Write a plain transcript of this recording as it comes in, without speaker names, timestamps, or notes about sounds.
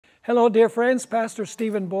Hello, dear friends. Pastor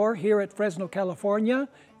Stephen Bohr here at Fresno, California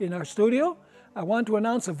in our studio. I want to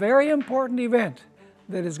announce a very important event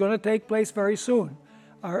that is going to take place very soon.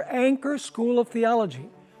 Our Anchor School of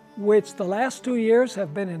Theology, which the last 2 years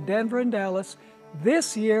have been in Denver and Dallas.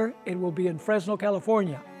 This year it will be in Fresno,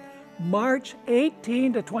 California, March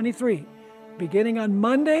 18 to 23, beginning on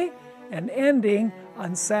Monday and ending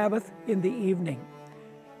on Sabbath in the evening.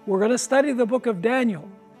 We're going to study the book of Daniel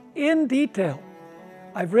in detail.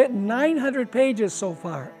 I've written 900 pages so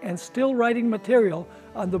far and still writing material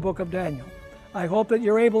on the book of Daniel. I hope that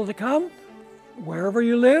you're able to come wherever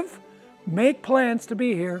you live. Make plans to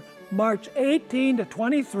be here March 18 to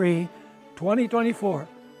 23, 2024.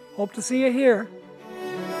 Hope to see you here.